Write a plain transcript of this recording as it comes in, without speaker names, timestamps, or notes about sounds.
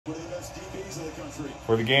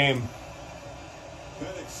for the game.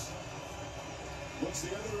 Penix looks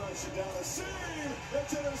the other direction down the seam.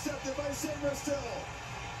 It's intercepted by Saberstill.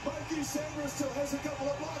 Mikey Saberstill has a couple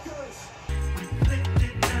of blockers.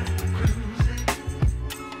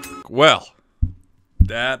 Well,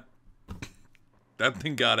 that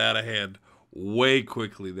thing got out of hand way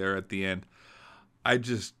quickly there at the end.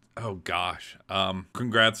 Oh gosh.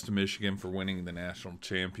 Congrats to Michigan for winning the national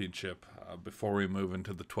championship. Before we move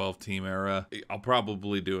into the 12-team era, I'll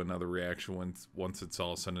probably do another reaction once it's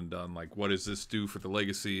all said and done. Like, what does this do for the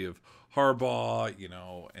legacy of Harbaugh,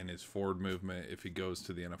 and his forward movement if he goes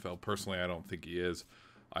to the NFL? Personally, I don't think he is.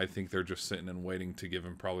 I think they're just sitting and waiting to give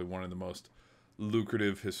him probably one of the most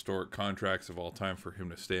lucrative historic contracts of all time for him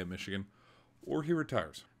to stay at Michigan, or he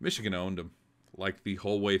retires. Michigan owned him like the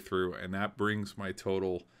whole way through, and that brings my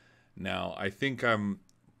total now. I think I'm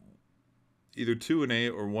either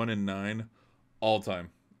 2-8 or 1-9 all time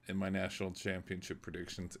in my national championship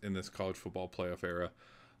predictions in this college football playoff era.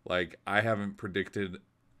 Like, I haven't predicted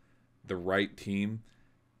the right team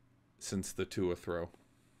since the Tua throw.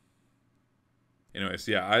 Anyways,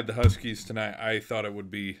 yeah, I had the Huskies tonight. I thought it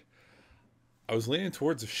would be, I was leaning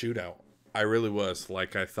towards a shootout. I really was.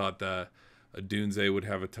 Like, I thought that Dunze would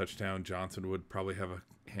have a touchdown. Johnson would probably have a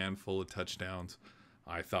handful of touchdowns.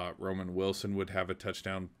 I thought Roman Wilson would have a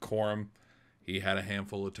touchdown. Corum, he had a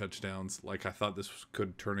handful of touchdowns. Like, I thought this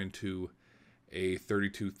could turn into a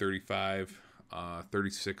 32-35,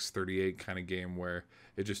 36-38 kind of game where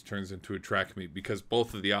it just turns into a track meet because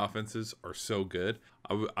both of the offenses are so good.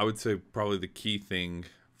 I would say probably the key thing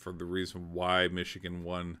for the reason why Michigan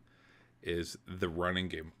won is the running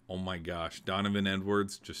game. Oh my gosh. Donovan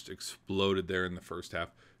Edwards just exploded there in the first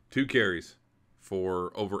half. 2 carries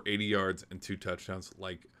for over 80 yards and 2 touchdowns.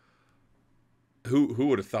 Like, who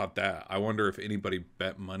would have thought that? I wonder if anybody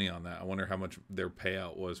bet money on that. I wonder how much their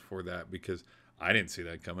payout was for that because I didn't see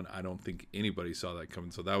that coming. I don't think anybody saw that coming.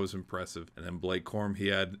 So that was impressive. And then Blake Corum, he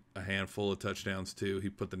had a handful of touchdowns too. He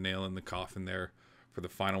put the nail in the coffin there for the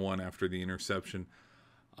final one after the interception.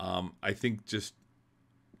 I think just,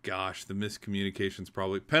 gosh, the miscommunications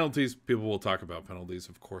probably. Penalties, people will talk about penalties.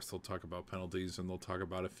 Of course, they'll talk about penalties and they'll talk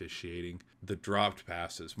about officiating. The dropped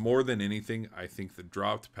passes. More than anything, I think the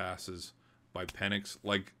dropped passes by Penix,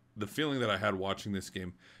 like the feeling that I had watching this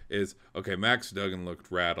game is, okay, Max Duggan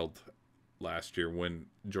looked rattled last year when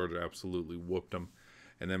Georgia absolutely whooped him.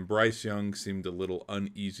 And then Bryce Young seemed a little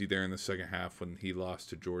uneasy there in the second half when he lost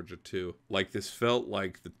to Georgia too. Like, this felt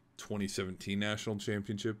like the 2017 national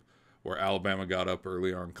championship where Alabama got up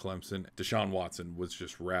early on Clemson. Deshaun Watson was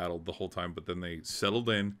just rattled the whole time, but then they settled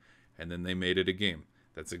in and then they made it a game.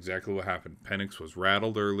 That's exactly what happened. Penix was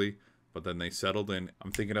rattled early, but then they settled in.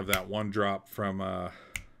 I'm thinking of that one drop from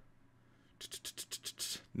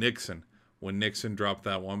Nixon. When Nixon dropped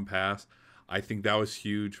that one pass, I think that was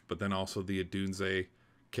huge. But then also the Adunze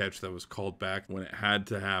catch that was called back when it had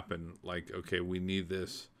to happen. Like, okay, we need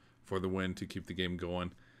this for the win to keep the game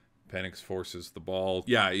going. Penix forces the ball.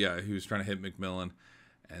 Yeah, he was trying to hit McMillan,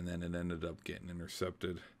 and then it ended up getting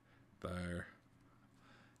intercepted there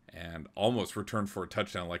and almost returned for a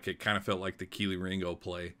touchdown. Like, it kind of felt like the Keely Ringo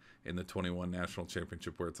play in the 21 national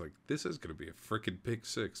championship where it's like, this is going to be a freaking pick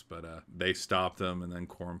six, but they stopped them, and then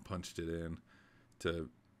Corum punched it in to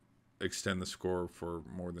extend the score for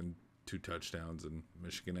more than 2 touchdowns, and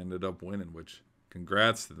Michigan ended up winning, which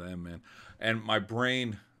congrats to them, man. And my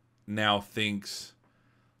brain now thinks,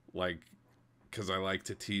 like, because I like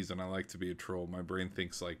to tease and I like to be a troll, my brain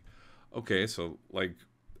thinks like, okay, so like,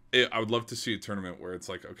 I would love to see a tournament where it's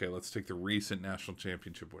like, okay, let's take the recent national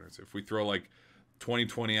championship winners. If we throw like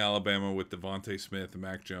 2020 Alabama with Devontae Smith and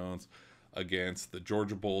Mac Jones against the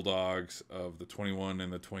Georgia Bulldogs of the 21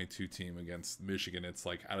 and the 22 team against Michigan, it's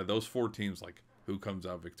like, out of those 4 teams, like, who comes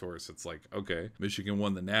out victorious? It's like, okay, Michigan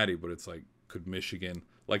won the Natty, but it's like, could Michigan,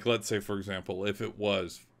 like, let's say, for example, if it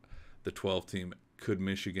was the 12 team, could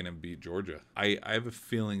Michigan and beat Georgia? I have a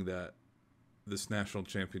feeling that this national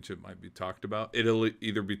championship might be talked about. It'll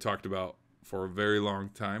either be talked about for a very long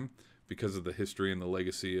time because of the history and the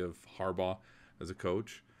legacy of Harbaugh as a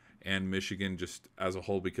coach, and Michigan just as a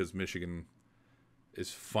whole because Michigan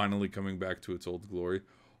is finally coming back to its old glory,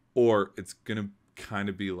 or it's going to kind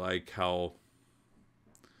of be like how,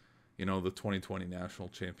 the 2020 national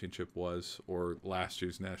championship was, or last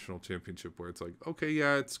year's national championship, where it's like, okay,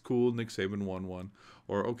 yeah, it's cool, Nick Saban won one,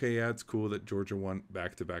 or okay, yeah, it's cool that Georgia won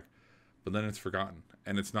back-to-back, but then it's forgotten,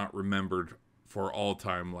 and it's not remembered for all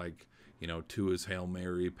time, like, Tua's Hail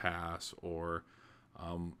Mary pass, or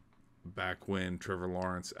back when Trevor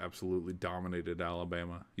Lawrence absolutely dominated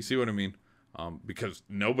Alabama. You see what I mean? Because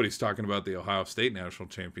nobody's talking about the Ohio State national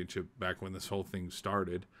championship back when this whole thing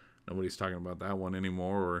started. Nobody's talking about that one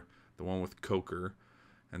anymore, or the one with Coker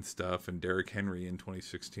and stuff, and Derrick Henry in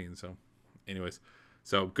 2016. So, anyways,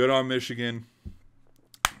 so good on Michigan.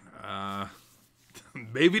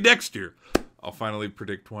 Maybe next year I'll finally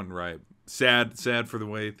predict one right. Sad for the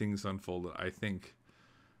way things unfolded. I think,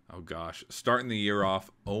 oh gosh, starting the year off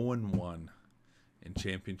 0-1 in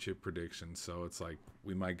championship predictions. So it's like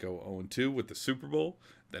we might go 0-2 with the Super Bowl,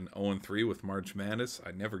 then 0-3 with March Madness.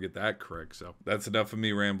 I never get that correct. So that's enough of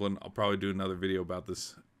me rambling. I'll probably do another video about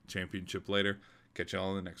this championship later. Catch y'all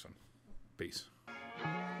on the next one. Peace.